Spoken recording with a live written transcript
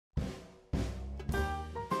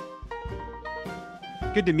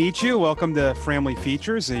Good to meet you. Welcome to fRAMily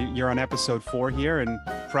Features. You're on episode 4 here and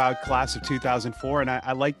proud class of 2004. And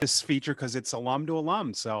I like this feature because it's alum to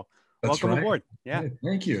alum. So That's welcome right. aboard. Yeah. Hey,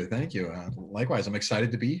 thank you. Thank you. Likewise, I'm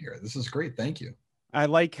excited to be here. This is great. Thank you. I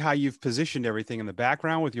like how you've positioned everything in the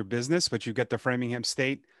background with your business, but you've got the Framingham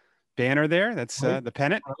State banner there. That's Right, the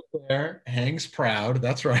pennant. right there, hangs proud.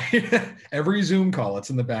 That's right. Every Zoom call, it's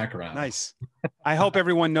in the background. Nice. I hope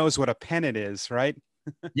everyone knows what a pennant is, right?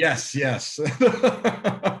 Yes, yes.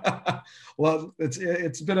 Well,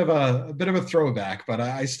 it's a bit of a throwback, but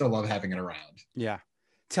I still love having it around. Yeah.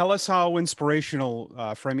 Tell us how inspirational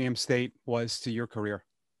Framingham State was to your career.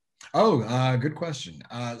 Oh, good question.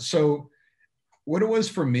 So what it was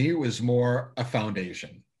for me was more a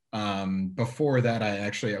foundation. Before that,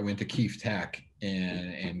 I went to Keefe Tech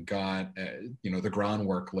and got the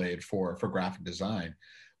groundwork laid for graphic design.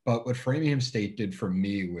 But what Framingham State did for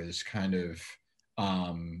me was kind of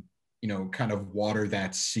water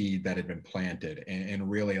that seed that had been planted and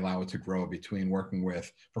really allow it to grow between working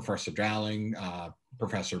with Professor Dowling,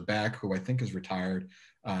 Professor Beck, who I think is retired,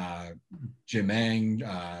 Jim Eng,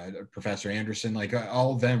 Professor Anderson, like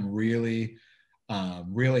all of them really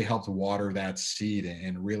helped water that seed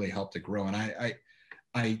and really helped it grow. And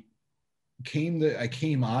I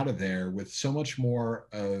came out of there with so much more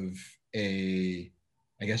of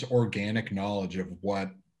I guess, organic knowledge of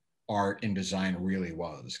what art and design really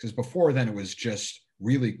was. Because before then, it was just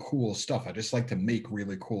really cool stuff. I just like to make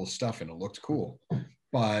really cool stuff and it looked cool.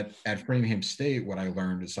 But at Framingham State, what I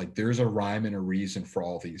learned is like there's a rhyme and a reason for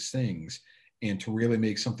all these things. And to really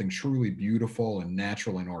make something truly beautiful and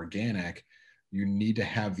natural and organic, you need to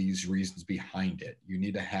have these reasons behind it. You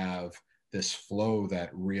need to have this flow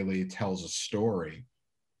that really tells a story.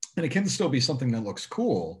 And it can still be something that looks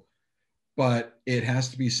cool, but it has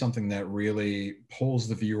to be something that really pulls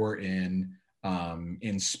the viewer in,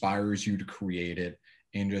 inspires you to create it,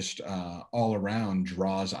 and just all around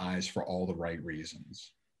draws eyes for all the right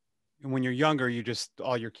reasons. And when you're younger,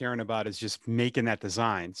 all you're caring about is just making that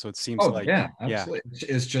design. So it seems Oh like, yeah, yeah, absolutely.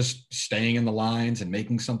 It's just staying in the lines and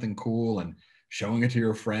making something cool and showing it to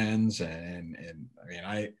your friends. And I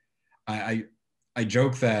mean, I I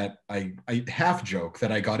joke that I half joke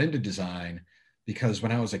that I got into design because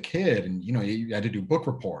when I was a kid and you had to do book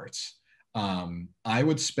reports, I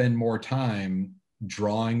would spend more time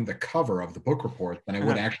drawing the cover of the book report than I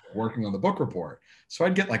would actually working on the book report. So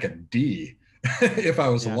I'd get like a D if I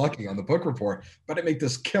was yeah. lucky on the book report, but I'd make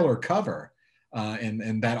this killer cover,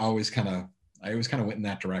 and that I always kind of went in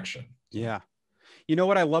that direction. So. Yeah. You know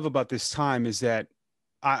what I love about this time is that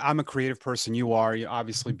I'm a creative person. You are,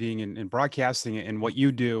 obviously being in broadcasting, and what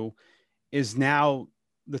you do is now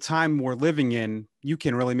the time we're living in, you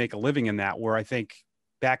can really make a living in that, where I think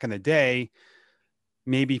back in the day,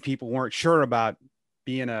 maybe people weren't sure about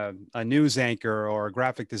being a news anchor or a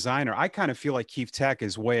graphic designer. I kind of feel like Keefe Tech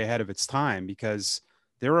is way ahead of its time because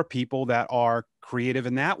there are people that are creative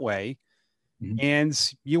in that way. Mhm.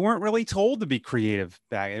 And you weren't really told to be creative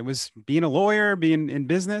back. It was being a lawyer, being in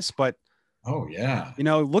business, but Oh yeah.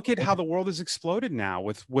 look at how the world has exploded now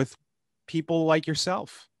with people like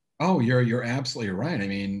yourself. Oh, you're absolutely right. I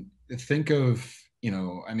mean, think of,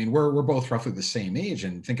 I mean, we're both roughly the same age,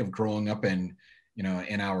 and think of growing up in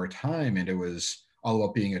our time, and it was all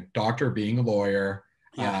about being a doctor, being a lawyer,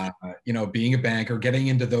 Yeah. being a banker, getting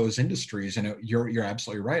into those industries. And you're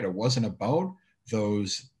absolutely right. It wasn't about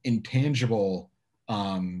those intangible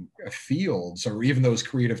fields or even those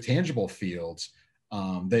creative tangible fields.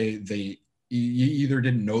 You either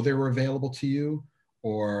didn't know they were available to you,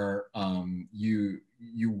 or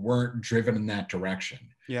you weren't driven in that direction.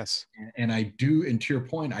 Yes. And I do, and to your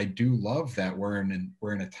point, I do love that we're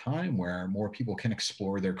in a time where more people can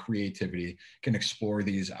explore their creativity, can explore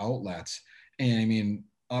these outlets. And I mean,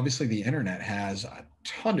 obviously the internet has a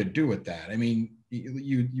ton to do with that. I mean,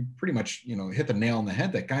 you pretty much hit the nail on the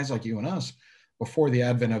head that guys like you and us, before the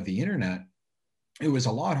advent of the internet, it was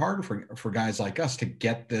a lot harder for guys like us to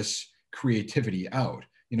get this creativity out.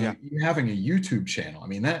 Yeah. You having a YouTube channel, I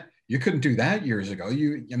mean, that you couldn't do that years ago.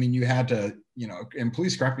 I mean, you had to, and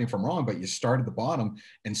please correct me if I'm wrong, but you start at the bottom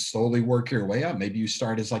and slowly work your way up. Maybe you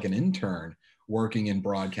start as like an intern working in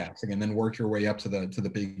broadcasting and then work your way up to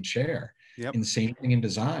the big chair. Yep. And the same thing in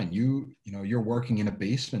design. You're working in a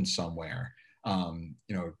basement somewhere,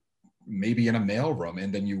 maybe in a mailroom,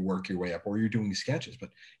 and then you work your way up, or you're doing sketches.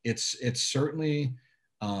 But it's certainly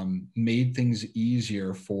made things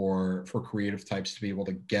easier for creative types to be able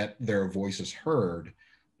to get their voices heard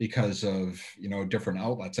because of different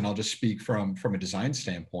outlets. And I'll just speak from a design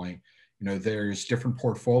standpoint. There's different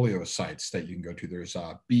portfolio sites that you can go to. There's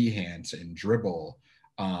Behance and Dribble.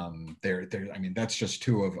 I mean, that's just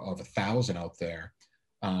two of 1,000 out there.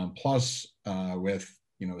 Plus, with,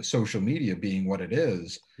 social media being what it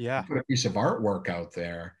is, you Yeah. put a piece of artwork out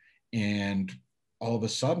there, and all of a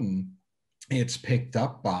sudden it's picked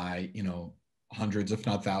up by, hundreds, if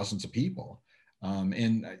not thousands of people.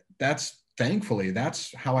 And thankfully,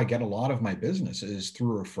 that's how I get a lot of my business, is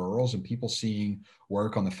through referrals and people seeing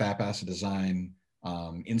work on the Basset Design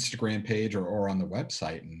Instagram page, or on the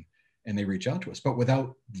website, and they reach out to us. But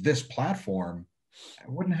without this platform, I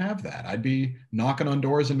wouldn't have that. I'd be knocking on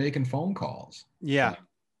doors and making phone calls. Yeah. But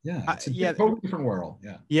yeah, it's a Yeah. totally different world.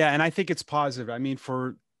 Yeah. Yeah. And I think it's positive. I mean,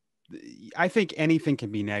 I think anything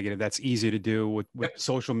can be negative. That's easy to do with Yep.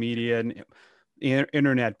 social media and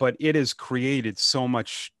internet, but it has created so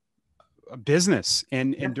much business.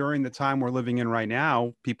 And during the time we're living in right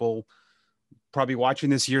now, people probably watching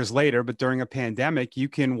this years later, but during a pandemic, you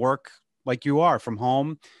can work like you are from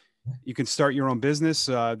home. You can start your own business.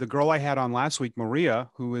 The girl I had on last week, Maria,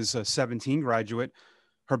 who is a 17 graduate,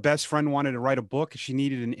 her best friend wanted to write a book. She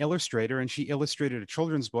needed an illustrator, and she illustrated a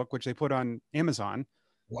children's book, which they put on Amazon.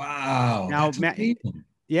 Wow, Now, that's amazing.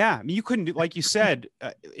 yeah, I mean, you couldn't do, like you said,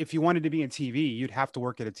 if you wanted to be in TV, you'd have to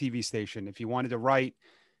work at a TV station. If you wanted to write,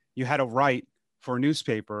 you had to write for a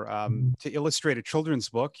newspaper. To illustrate a children's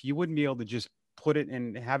book, you wouldn't be able to just put it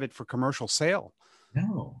and have it for commercial sale.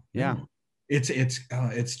 No, Yeah. no.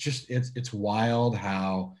 It's wild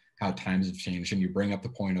how times have changed. And you bring up the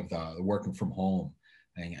point of the working from home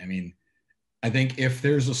thing. I mean, I think if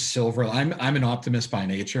there's a silver, I'm an optimist by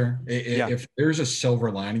nature. Yeah. If there's a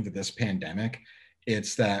silver lining to this pandemic,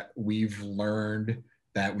 it's that we've learned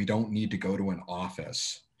that we don't need to go to an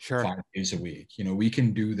office Sure. 5 days a week. We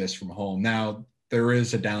can do this from home. Now, there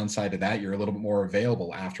is a downside to that. You're a little bit more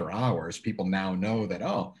available after hours. People now know that,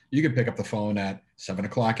 oh, you can pick up the phone at 7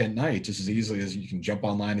 o'clock at night just as easily as you can jump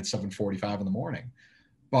online at 7:45 in the morning.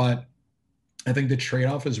 But I think the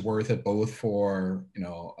trade-off is worth it, both for,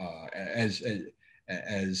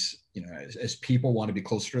 as people want to be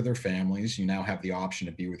closer to their families, you now have the option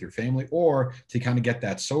to be with your family, or to kind of get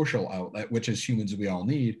that social outlet, which as humans we all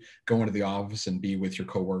need, go into the office and be with your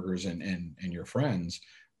coworkers and your friends.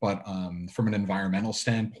 But from an environmental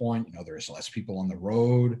standpoint, there's less people on the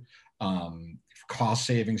road, cost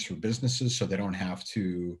savings for businesses, so they don't have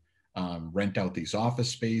to rent out these office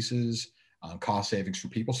spaces, cost savings for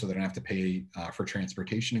people, so they don't have to pay for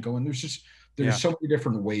transportation to go in. There's so many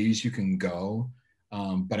different ways you can go.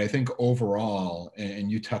 But I think overall, and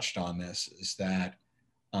you touched on this, is that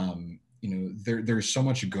there's so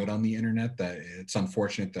much good on the internet that it's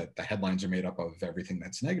unfortunate that the headlines are made up of everything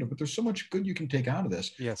that's negative, but there's so much good you can take out of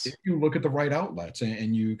this. Yes. If you look at the right outlets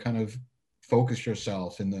and you kind of focus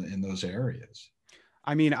yourself in those areas.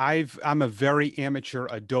 I mean, I'm a very amateur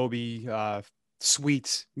Adobe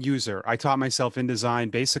Suite user. I taught myself InDesign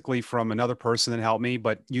basically from another person that helped me,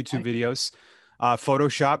 but YouTube videos,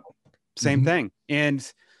 Photoshop, same thing.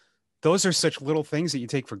 And those are such little things that you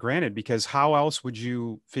take for granted, because how else would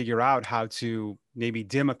you figure out how to maybe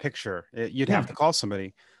dim a picture? You'd have to call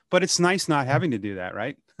somebody, but it's nice not having to do that,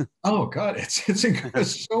 right? Oh God,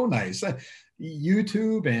 it's so nice.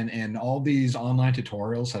 YouTube and all these online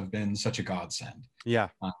tutorials have been such a godsend. Yeah.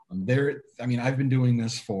 I've been doing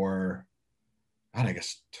this for, God, I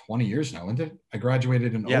guess 20 years now. And I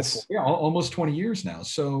graduated in 04. Yeah, almost 20 years now.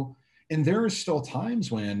 So, and there are still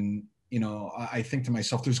times when, I think to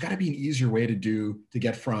myself, there's got to be an easier way to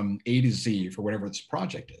get from A to Z for whatever this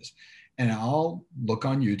project is. And I'll look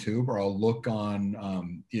on YouTube, or I'll look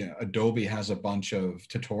on, Adobe has a bunch of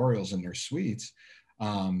tutorials in their suites.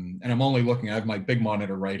 And I'm only looking, I have my big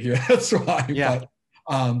monitor right here. That's why. Yeah.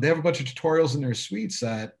 But they have a bunch of tutorials in their suites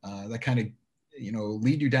that kind of,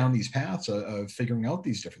 lead you down these paths of figuring out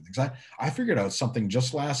these different things. I figured out something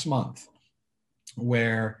just last month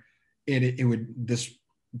where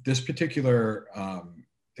this particular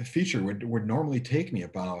feature would normally take me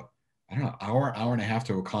about, I don't know, hour and a half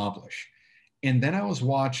to accomplish. And then I was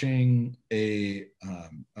watching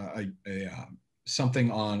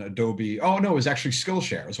something on Adobe. Oh no, it was actually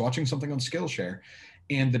Skillshare. I was watching something on Skillshare,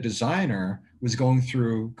 and the designer was going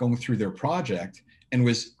through their project and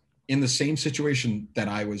was in the same situation that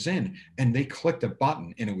I was in, and they clicked a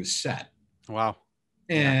button and it was set. Wow.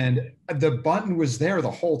 And the button was there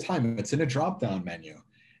the whole time. It's in a drop-down menu.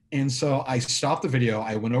 And so I stopped the video.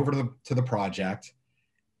 I went over to the project,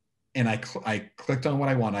 and I clicked on what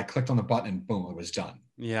I want. I clicked on the button, and boom, it was done.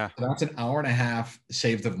 Yeah. So that's an hour and a half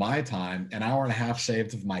saved of my time, an hour and a half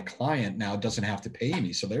saved of my client. Now doesn't have to pay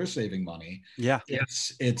me, so they're saving money. Yeah.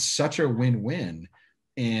 It's such a win-win.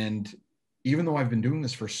 And even though I've been doing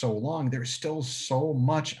this for so long, there's still so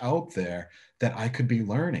much out there that I could be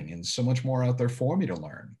learning, and so much more out there for me to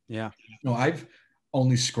learn. Yeah.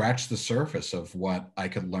 only scratched the surface of what I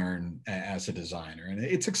could learn as a designer. And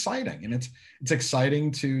it's exciting. And it's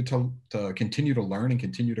exciting to continue to learn and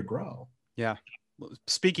continue to grow. Yeah.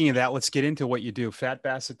 Speaking of that, let's get into what you do. Fat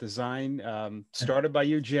Basset Design, started by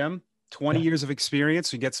you, Jim. 20 Yeah. years of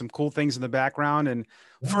experience. We get some cool things in the background. And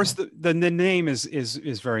first, the name is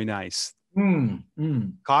very nice.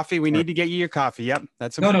 Coffee. We Sorry. need to get you your coffee. Yep,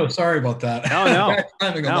 that's No, important. sorry about that. No, no, Bad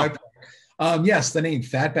timing on my no. part. Yes, the name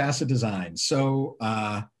Fat Basset Design. So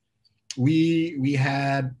we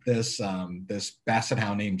had this Basset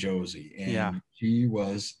Hound named Josie, Yeah, and she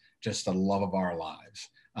was just the love of our lives.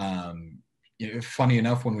 Funny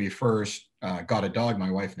enough, when we first got a dog,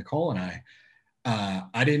 my wife Nicole and I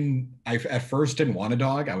at first didn't want a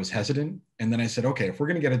dog. I was hesitant, and then I said, okay, if we're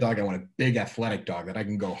gonna get a dog, I want a big athletic dog that I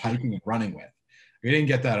can go hiking and running with. We didn't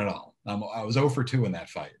get that at all. I was 0 for 2 in that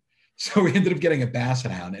fight. So we ended up getting a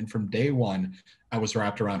Basset Hound, and from day one, I was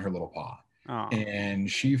wrapped around her little paw. oh, And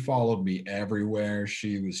she followed me everywhere.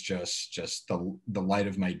 She was just the light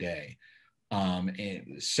of my day.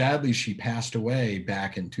 And sadly, she passed away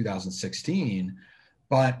back in 2016.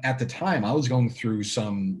 But at the time, I was going through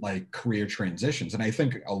some like career transitions. And I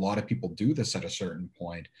think a lot of people do this at a certain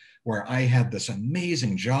point, where I had this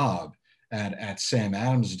amazing job at Sam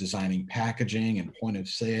Adams designing packaging and point of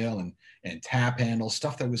sale and tap handles,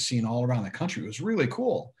 stuff that was seen all around the country. It was really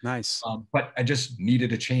cool. nice. But I just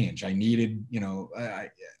needed a change. I needed, I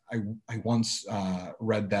once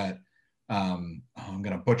read that I'm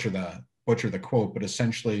going to butcher the quote, but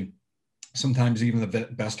essentially, sometimes even the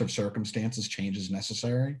best of circumstances, change is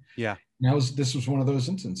necessary. Yeah, Now, this was one of those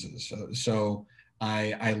instances. So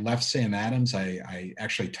I left Sam Adams. I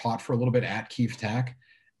actually taught for a little bit at Keefe Tech,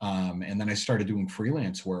 and then I started doing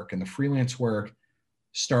freelance work. And the freelance work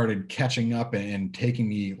started catching up and taking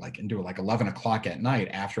me like into like 11 o'clock at night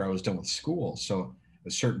after I was done with school. So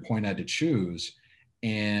at a certain point I had to choose.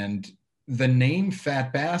 And the name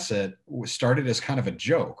Fat Basset started as kind of a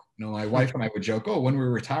joke. My wife and I would joke, oh, when we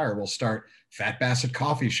retire, we'll start Fat Basset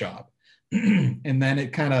Coffee Shop. And then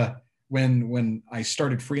it kind of, when I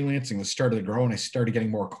started freelancing, it started to grow and I started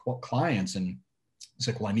getting more clients. And it's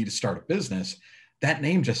like, well, I need to start a business. That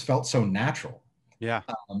name just felt so natural. yeah,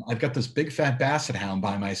 I've got this big fat Basset Hound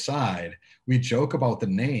by my side. We joke about the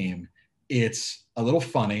name. It's a little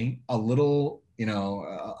funny, a little,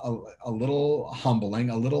 a little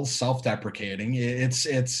humbling, a little self-deprecating. It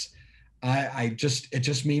just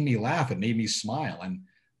made me laugh. It made me smile. And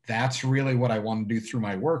that's really what I want to do through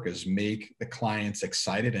my work, is make the clients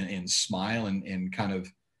excited and smile and kind of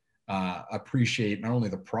appreciate not only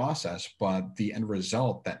the process, but the end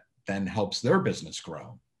result that then helps their business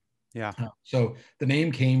grow. yeah. So the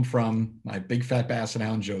name came from my big fat Basset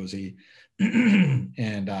Hound, Josie. And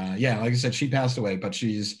yeah, like I said, she passed away, but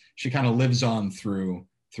she kind of lives on through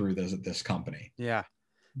this company. Yeah.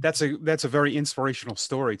 That's a very inspirational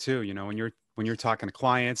story too. When you're talking to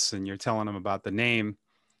clients and you're telling them about the name.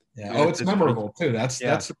 Yeah. Oh, it's It's pretty, memorable too. yeah.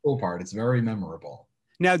 That's the cool part. It's very memorable.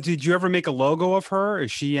 Now, did you ever make a logo of her?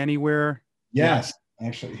 Is she anywhere? Yes.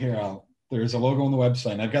 Actually, there's a logo on the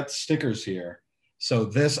website, and I've got stickers here.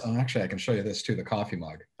 So actually, I can show you this too, the coffee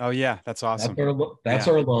mug. Oh yeah, that's awesome. That's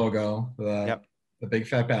our logo, Yep. the big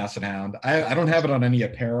fat Basset Hound. I don't have it on any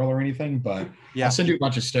apparel or anything, but Yeah. I'll send you a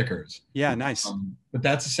bunch of stickers. Yeah, nice. But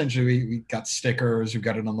that's essentially, we got stickers. We've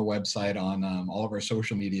got it on the website, on all of our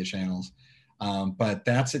social media channels. But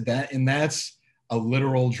that's a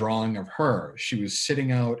literal drawing of her. She was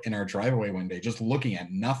sitting out in our driveway one day, just looking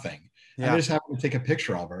at nothing. Yeah. I just happened to take a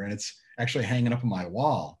picture of her, and it's actually hanging up on my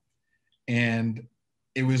wall. And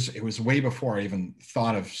it was way before I even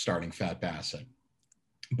thought of starting Fat Basset.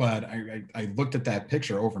 But I looked at that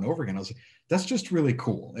picture over and over again. I was like, that's just really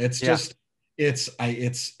cool. It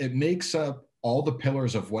makes up all the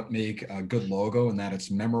pillars of what make a good logo, and that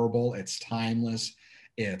it's memorable, it's timeless,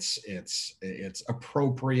 it's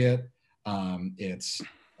appropriate, it's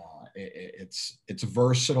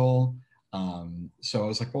versatile. So I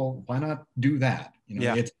was like, well, why not do that?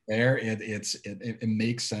 It's there. It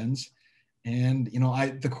makes sense. And,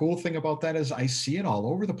 the cool thing about that is I see it all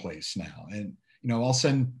over the place now. And, I'll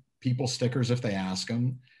send people stickers if they ask for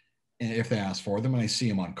them. And I see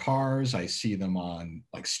them on cars. I see them on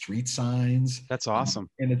like street signs. That's awesome.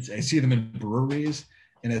 And I see them in breweries.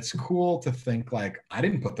 And it's cool to think like, I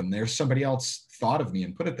didn't put them there. Somebody else thought of me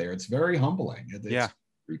and put it there. It's very humbling. It's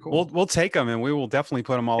pretty cool. We'll take them, and we will definitely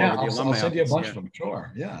put them all over the alumni. I'll send you a bunch of them.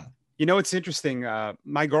 Sure. Yeah. It's interesting.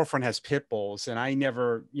 My girlfriend has pit bulls, and I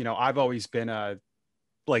never, I've always been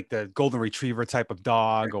like the golden retriever type of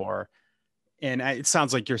dog, and it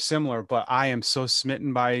sounds like you're similar, but I am so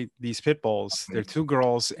smitten by these pit bulls. They're two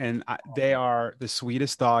girls, and they are the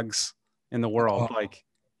sweetest dogs in the world. Oh, Like,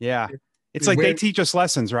 yeah, it's like they where, teach us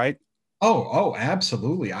lessons, right? oh,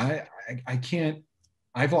 absolutely. I can't,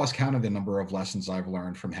 I've lost count of the number of lessons I've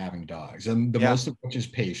learned from having dogs, and the Yeah. most of which is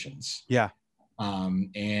patience. Yeah.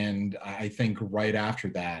 And I think right after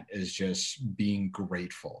that is just being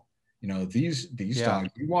grateful. You know, these Yeah. dogs,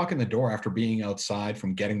 you walk in the door after being outside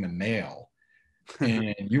from getting the mail,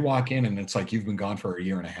 and you walk in and it's like you've been gone for a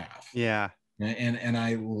year and a half. Yeah. And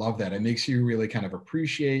I love that. It makes you really kind of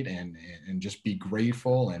appreciate and just be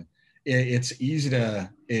grateful. And it's easy to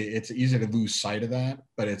lose sight of that,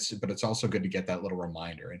 but it's also good to get that little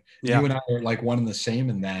reminder. And Yeah. you and I are like one and the same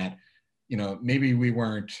in that, you know, maybe we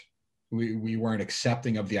weren't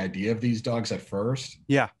accepting of the idea of these dogs at first,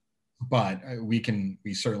 Yeah. but we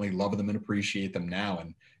certainly love them and appreciate them now,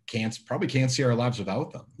 and probably can't see our lives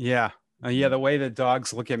without them. Yeah. Yeah. The way the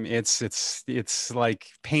dogs look at me, it's like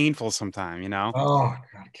painful sometimes, you know? Oh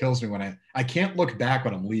God, it kills me when I can't look back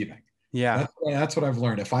when I'm leaving. Yeah. That's what I've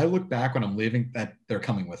learned. If I look back when I'm leaving, that they're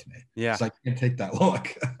coming with me Yeah. because I can't take that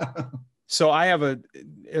look. So I have a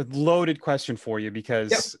loaded question for you Yep.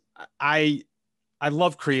 because I I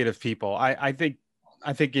love creative people. I think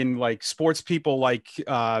in like sports people like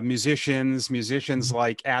musicians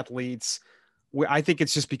like athletes. I think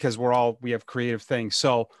it's just because we have creative things.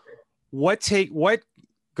 So what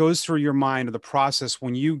goes through your mind of the process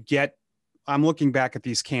when you get I'm looking back at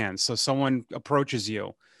these cans. So someone approaches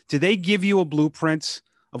you. Do they give you a blueprint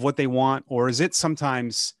of what they want, or is it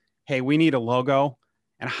sometimes, hey, we need a logo?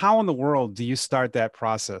 And how in the world do you start that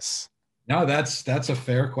process? No, that's a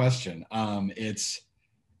fair question.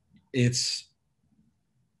 It's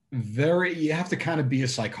very, you have to kind of be a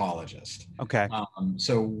psychologist. Okay.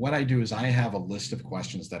 So what I do is I have a list of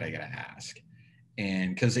questions that I got to ask,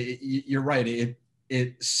 and because you're right,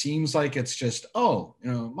 it seems like it's just, oh, you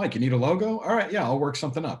know, Mike, you need a logo, all right, yeah, I'll work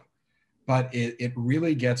something up, but it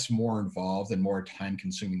really gets more involved and more time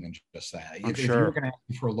consuming than just that. I'm If you were sure. going to ask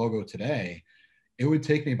me for a logo today, it would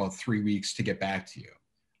take me about 3 weeks to get back to you.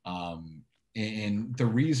 And the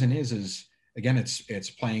reason is again, it's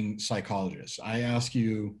playing psychologist.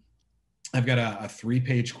 I've got a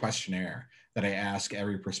 3-page questionnaire that I ask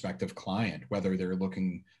every prospective client, whether they're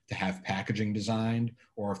looking to have packaging designed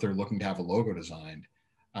or if they're looking to have a logo designed.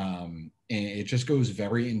 And it just goes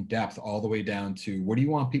very in depth, all the way down to what do you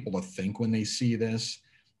want people to think when they see this?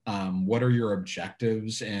 What are your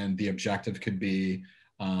objectives? And the objective could be,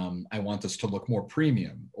 I want this to look more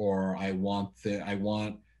premium, or I want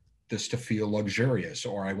this to feel luxurious,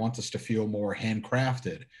 or I want this to feel more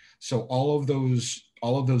handcrafted. So all of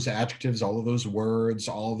those adjectives, all of those words,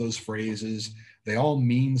 all of those phrases, they all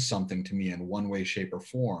mean something to me in one way, shape, or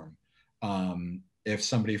form. If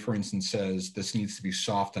somebody, for instance, says this needs to be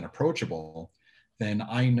soft and approachable, then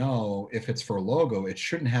I know if it's for a logo, it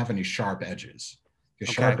shouldn't have any sharp edges,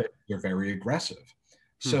 because Okay. sharp edges are very aggressive.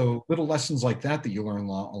 Hmm. So little lessons like that you learn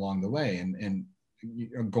along the way. And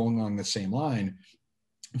going along the same line,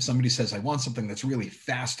 if somebody says, I want something that's really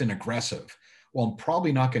fast and aggressive, well, I'm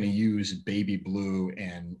probably not going to use baby blue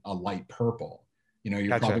and a light purple. You know, you're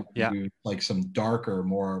Gotcha. probably going Yeah. to use like some darker,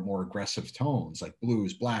 more aggressive tones like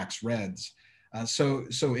blues, blacks, reds. So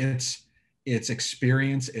it's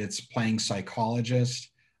experience, it's playing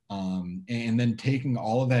psychologist, and then taking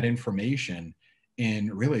all of that information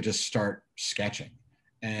and really just start sketching.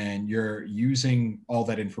 And you're using all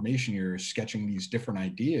that information, you're sketching these different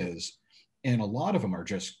ideas, and a lot of them are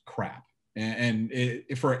just crap. And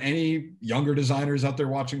for any younger designers out there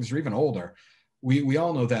watching this, or even older, we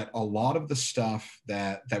all know that a lot of the stuff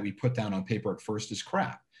that we put down on paper at first is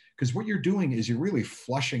crap, because what you're doing is you're really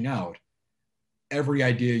flushing out every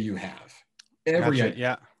idea you have, every Gotcha. idea.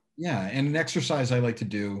 Yeah. Yeah, and an exercise I like to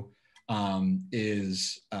do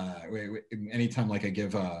is anytime like I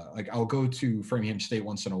give like I'll go to Framingham State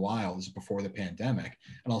once in a while. This is before the pandemic,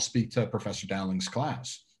 and I'll speak to Professor Dowling's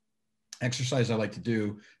class. Exercise I like to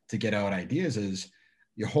do to get out ideas is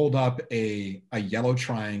you hold up a yellow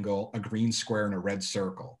triangle, a green square, and a red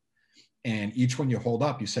circle. And each one you hold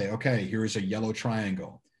up, you say, okay, here's a yellow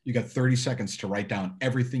triangle. You got 30 seconds to write down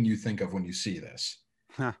everything you think of when you see this.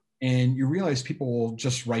 Huh. And you realize people will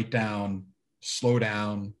just write down, slow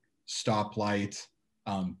down, stoplight,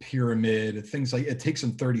 pyramid, things like it takes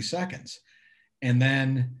them 30 seconds. And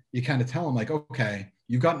then you kind of tell them like, okay,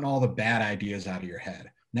 you've gotten all the bad ideas out of your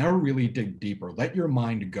head. Now really dig deeper, let your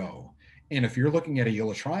mind go. And if you're looking at a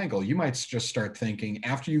yellow triangle, you might just start thinking,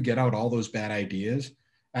 after you get out all those bad ideas,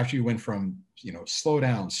 after you went from, you know, slow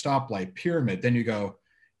down, stoplight, pyramid, then you go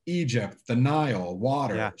Egypt, the Nile, Yeah.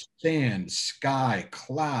 water, sand, sky,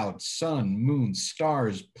 cloud, sun, moon,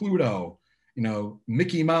 stars, Pluto, you know,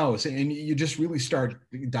 Mickey Mouse. And you just really start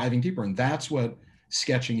diving deeper. And that's what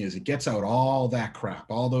sketching is. It gets out all that crap,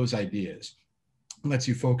 all those ideas, and lets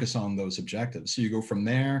you focus on those objectives. So you go from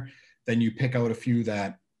there, then you pick out a few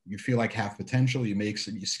that you feel like have potential. You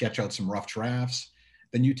sketch out some rough drafts.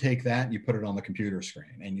 Then you take that and you put it on the computer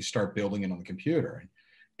screen and you start building it on the computer.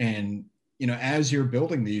 And as you're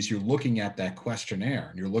building these, you're looking at that questionnaire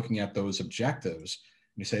and you're looking at those objectives.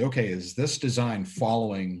 And you say, okay, is this design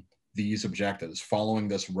following these objectives, following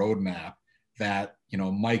this roadmap that,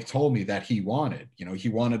 Mike told me that he wanted? He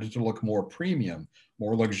wanted it to look more premium,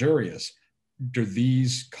 more luxurious. Do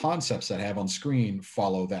these concepts that I have on screen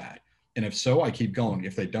follow that? And if so, I keep going.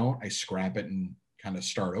 If they don't, I scrap it and kind of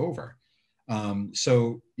start over.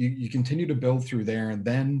 So you continue to build through there. And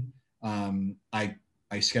then I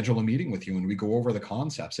schedule a meeting with you and we go over the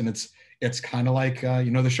concepts. And it's kind of like,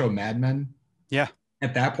 the show Mad Men? Yeah.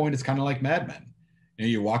 At that point, it's kind of like Mad Men.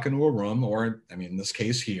 You walk into a room, or in this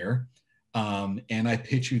case here, and I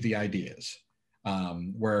pitch you the ideas.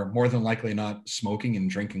 We're more than likely not smoking and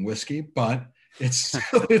drinking whiskey, but it's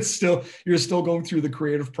still, you're still going through the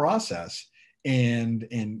creative process. And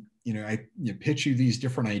I pitch you these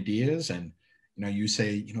different ideas, and you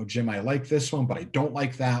say, Jim, I like this one, but I don't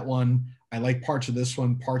like that one. I like parts of this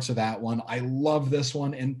one, parts of that one. I love this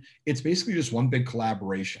one. And it's basically just one big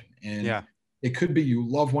collaboration. And yeah. It could be you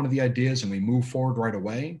love one of the ideas and we move forward right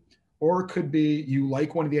away, or it could be you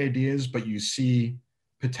like one of the ideas, but you see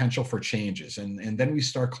potential for changes. And then we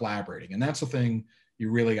start collaborating. And that's the thing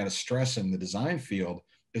you really got to stress in the design field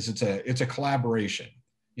is it's a collaboration,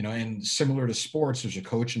 and similar to sports, there's a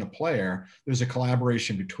coach and a player, there's a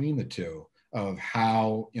collaboration between the two of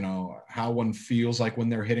how one feels like when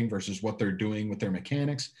they're hitting versus what they're doing with their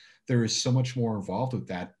mechanics. There is so much more involved with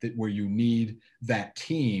that where you need that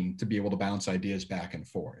team to be able to bounce ideas back and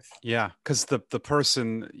forth. Yeah. Cause the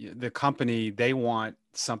person, the company, they want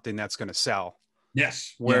something that's going to sell.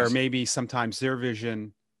 Yes. Where yes. maybe sometimes their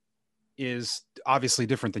vision is obviously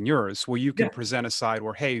different than yours, where you can present a side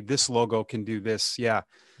where, hey, this logo can do this. Yeah.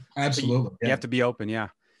 Absolutely. You have to be open. Yeah.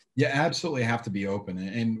 Yeah, absolutely have to be open.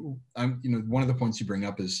 And one of the points you bring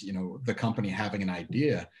up is, the company having an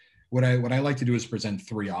idea. What I like to do is present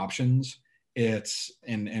three options. It's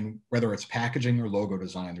and whether it's packaging or logo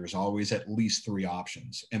design, there's always at least three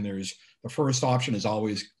options. And the first option is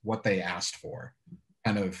always what they asked for.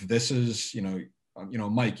 Kind of, this is,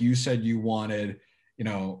 Mike, you said you wanted,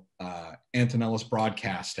 Antonellis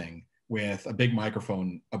broadcasting with a big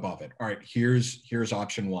microphone above it. All right, here's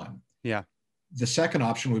option one. Yeah. The second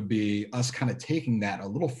option would be us kind of taking that a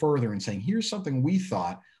little further and saying, here's something we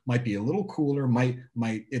thought might be a little cooler,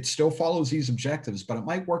 it still follows these objectives, but it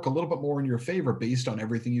might work a little bit more in your favor based on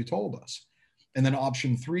everything you told us. And then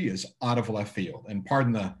option three is out of left field. And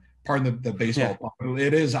pardon the baseball,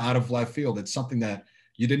 It is out of left field. It's something that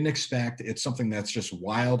you didn't expect. It's something that's just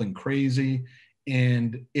wild and crazy.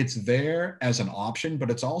 And it's there as an option, but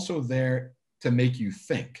it's also there to make you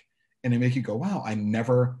think. And it make you go, wow, I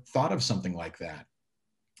never thought of something like that.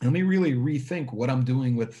 Let me really rethink what I'm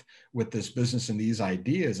doing with this business and these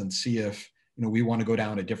ideas and see if, we want to go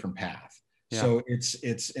down a different path. Yeah. So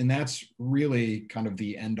and that's really kind of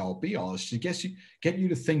the end all be all, is to get you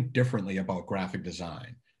to think differently about graphic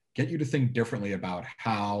design, get you to think differently about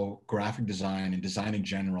how graphic design and design in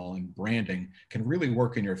general and branding can really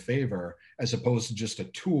work in your favor, as opposed to just a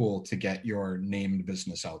tool to get your named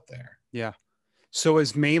business out there. Yeah. So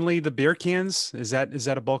is mainly the beer cans? Is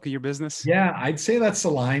that a bulk of your business? Yeah, I'd say that's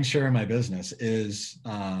the lion's share of my business is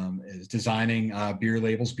designing beer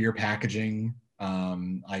labels, beer packaging.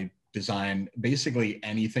 I design basically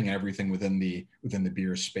anything, everything within the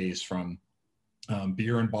beer space, from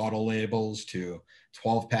beer and bottle labels to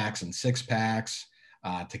 12 packs and 6 packs,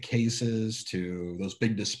 to cases, to those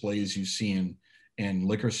big displays you see in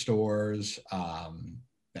liquor stores,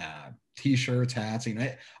 T-shirts, hats,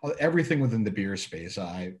 everything within the beer space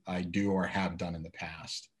I do or have done in the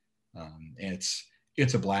past.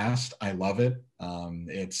 It's a blast. I love it.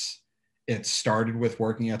 It started with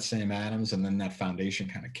working at Sam Adams, and then that foundation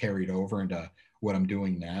kind of carried over into what I'm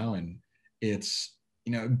doing now. And it's,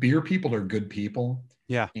 beer people are good people.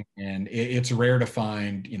 Yeah. And it's rare to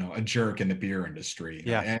find, a jerk in the beer industry.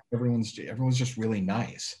 Yeah. Everyone's just really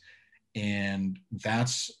nice. And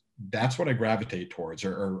that's what I gravitate towards,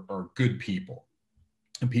 are good people,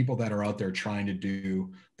 and people that are out there trying to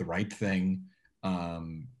do the right thing.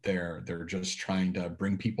 They're just trying to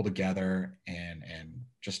bring people together and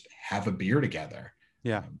just have a beer together.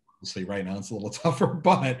 Yeah. Obviously right now it's a little tougher,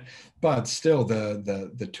 but still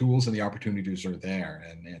the tools and the opportunities are there.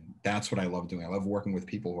 And that's what I love doing. I love working with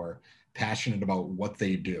people who are passionate about what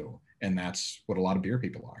they do. And that's what a lot of beer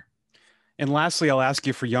people are. And lastly, I'll ask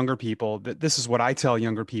you for younger people that this is what I tell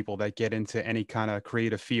younger people that get into any kind of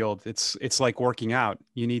creative field. It's like working out.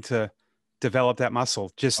 You need to develop that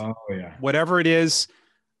muscle. Just Oh yeah. whatever it is.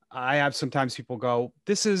 I have sometimes people go,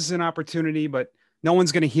 this is an opportunity, but no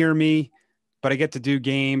one's going to hear me, but I get to do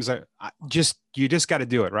games. You just got to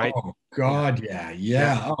do it. Right. Oh Yeah. God, yeah, Yep.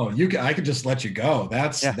 yeah. Oh, I could just let you go.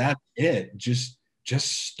 Yeah. That's it. Just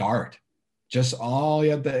start. Just all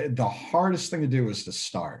you have the hardest thing to do is to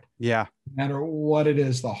start. Yeah. No matter what it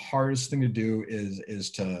is, the hardest thing to do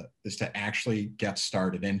is to actually get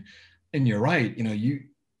started. And you're right. You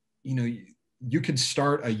know you could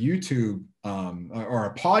start a YouTube or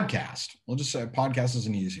a podcast. We'll just say a podcast is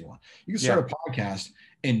an easy one. You can Yeah. start a podcast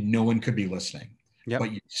and no one could be listening, Yep.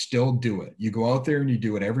 but you still do it. You go out there and you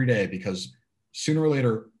do it every day because sooner or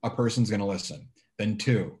later a person's going to listen, then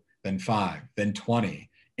two, then five, then 20,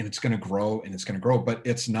 and it's going to grow and it's going to grow. But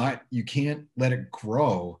it's not, you can't let it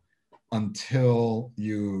grow until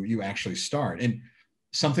you actually start. And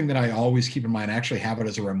something that I always keep in mind, I actually have it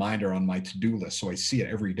as a reminder on my to-do list, so I see it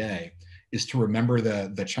every day, is to remember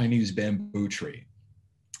the Chinese bamboo tree.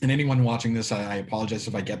 And anyone watching this, I apologize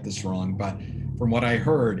if I get this wrong, but from what I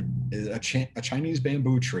heard, a Chinese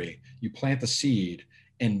bamboo tree, you plant the seed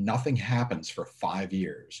and nothing happens for 5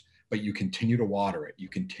 years, but you continue to water it. You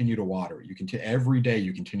continue to water it. You continue every day.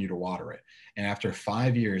 You continue to water it, and after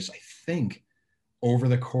 5 years, I think over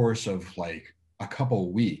the course of like a couple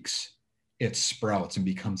of weeks, it sprouts and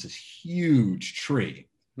becomes this huge tree.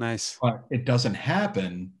 Nice. But it doesn't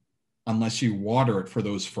happen unless you water it for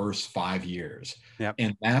those first 5 years. Yep.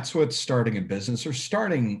 And that's what starting a business or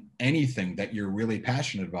starting anything that you're really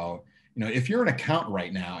passionate about. If you're an accountant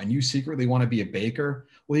right now and you secretly want to be a baker,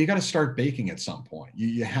 well, you got to start baking at some point.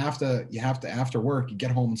 You have to after work, you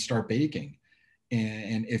get home and start baking.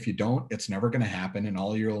 And if you don't, it's never going to happen. And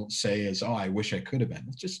all you'll say is, oh, I wish I could have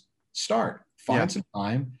been. Just start, Yeah. find some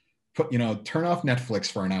time, turn off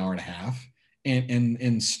Netflix for an hour and a half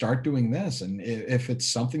and start doing this. And if it's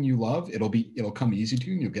something you love, it'll come easy to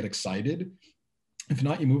you and you'll get excited. If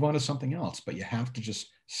not, you move on to something else, but you have to just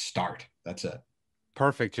start. That's it.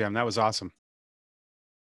 Perfect, Jim. That was awesome.